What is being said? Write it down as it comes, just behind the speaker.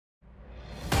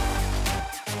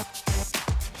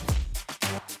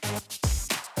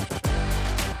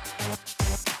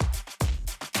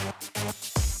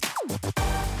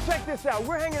this out.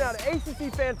 We're hanging out at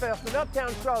ACC Fan Fest in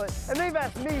Uptown Charlotte, and they've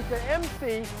asked me to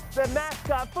MC the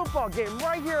Mascot Football game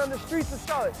right here on the streets of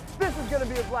Charlotte. This is going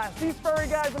to be a blast. These furry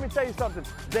guys, let me tell you something,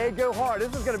 they go hard.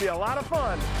 This is going to be a lot of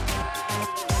fun.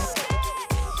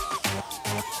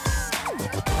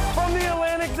 From the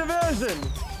Atlantic Division,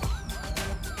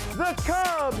 the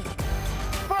Cub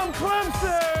from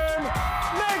Clemson,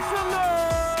 make some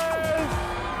noise!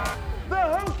 The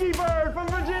Hokey Bird from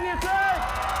Virginia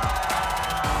Tech.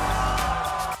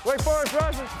 Wake Forest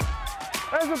rushes.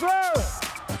 There's the throw.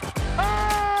 Oh!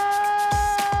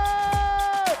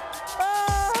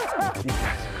 Oh! These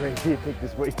guys are crazy. They take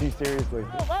this way too seriously.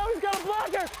 Oh, he's got a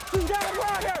blocker. She's got a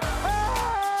blocker. Oh!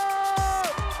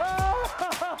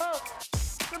 Oh!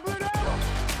 The Blue Devil.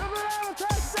 The Blue Devil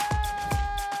touchdown.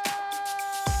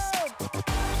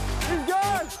 He's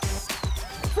gone.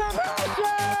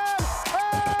 Sebastian.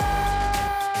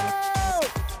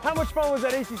 How much fun was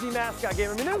that ACC mascot game?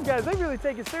 I mean, those guys, they really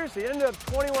take it seriously. It ended up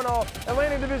 21-all,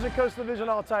 Atlantic Division, Coastal Division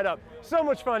all tied up. So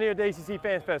much fun here at the ACC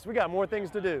Fan Fest. We got more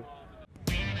things to do.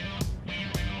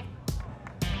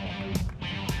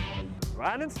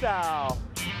 Riding style.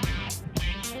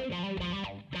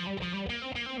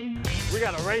 We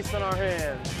got a race on our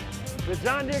hands. The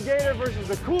John Deere Gator versus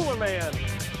the Cooler Man.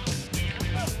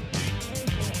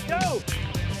 Go!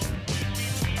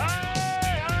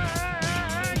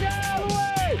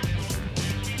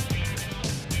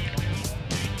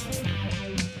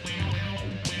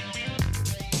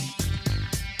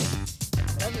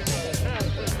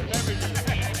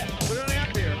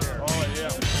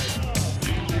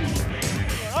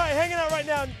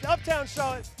 Uptown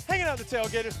Charlotte, hanging out with the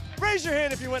tailgaters. Raise your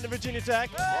hand if you went to Virginia Tech.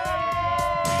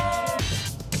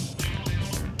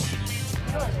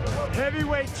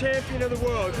 Heavyweight champion of the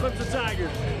world, Clemson Tigers.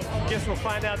 Guess we'll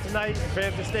find out tonight in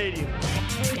Panther Stadium.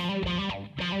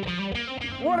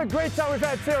 What a great time we've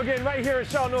had tailgating right here in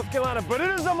Charlotte, North Carolina, but it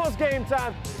is almost game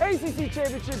time. ACC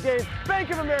Championship game, Bank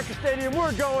of America Stadium,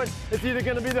 we're going. It's either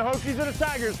going to be the Hokies or the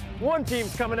Tigers. One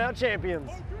team's coming out champions.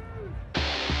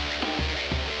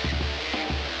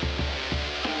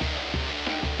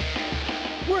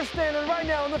 We're standing right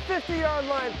now on the 50-yard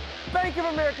line. Bank of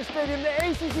America Stadium, the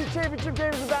ACC Championship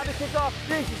game is about to kick off.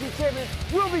 The ACC champions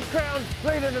will be crowned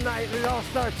later tonight, and it all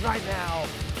starts right now.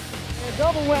 And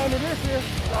double whammy this year.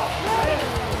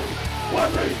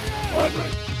 One ring.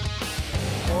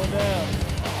 Going down.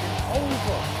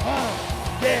 Over.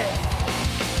 Yeah.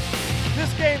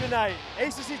 This game tonight,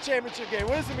 ACC Championship game,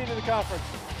 what does it mean to the conference?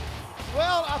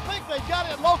 Well, I think they got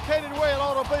it located where it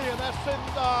ought to be, and that's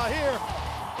here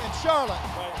in Charlotte.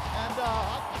 Right. And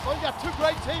we got two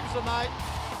great teams tonight.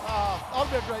 Ought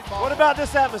to be a great ball. What about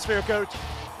this atmosphere, Coach?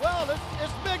 Well,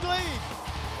 it's big league.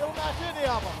 It'll match any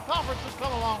of them. Conference has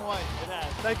come a long way. It has.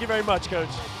 Thank you very much,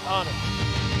 Coach. Honor.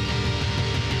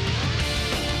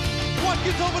 One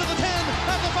gets over to the 10,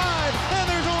 at the 5, and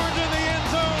there's Orange in the end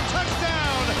zone.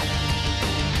 Touchdown!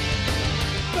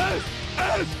 This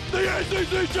is the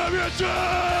ACC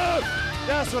Championship!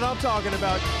 That's what I'm talking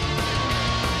about.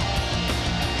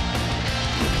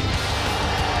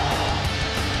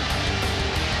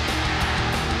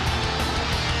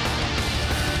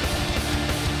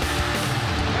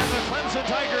 Clemson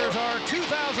Tigers are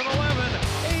 2011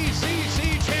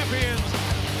 ACC champions.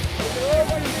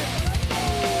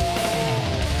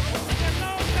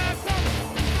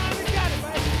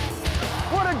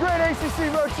 What a great ACC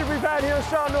road trip we've had here in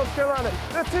Charlotte, North Carolina.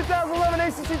 The 2011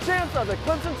 ACC champs are the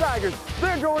Clemson Tigers.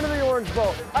 They're going to the Orange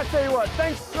Bowl. I tell you what,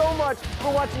 thanks so much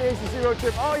for watching the ACC road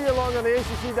trip all year long on the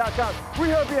ACC.com. We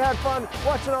hope you had fun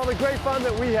watching all the great fun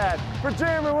that we had. For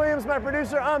Jeremy Williams, my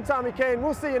producer, I'm Tommy Kane.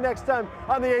 We'll see you next time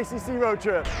on the ACC road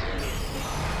trip.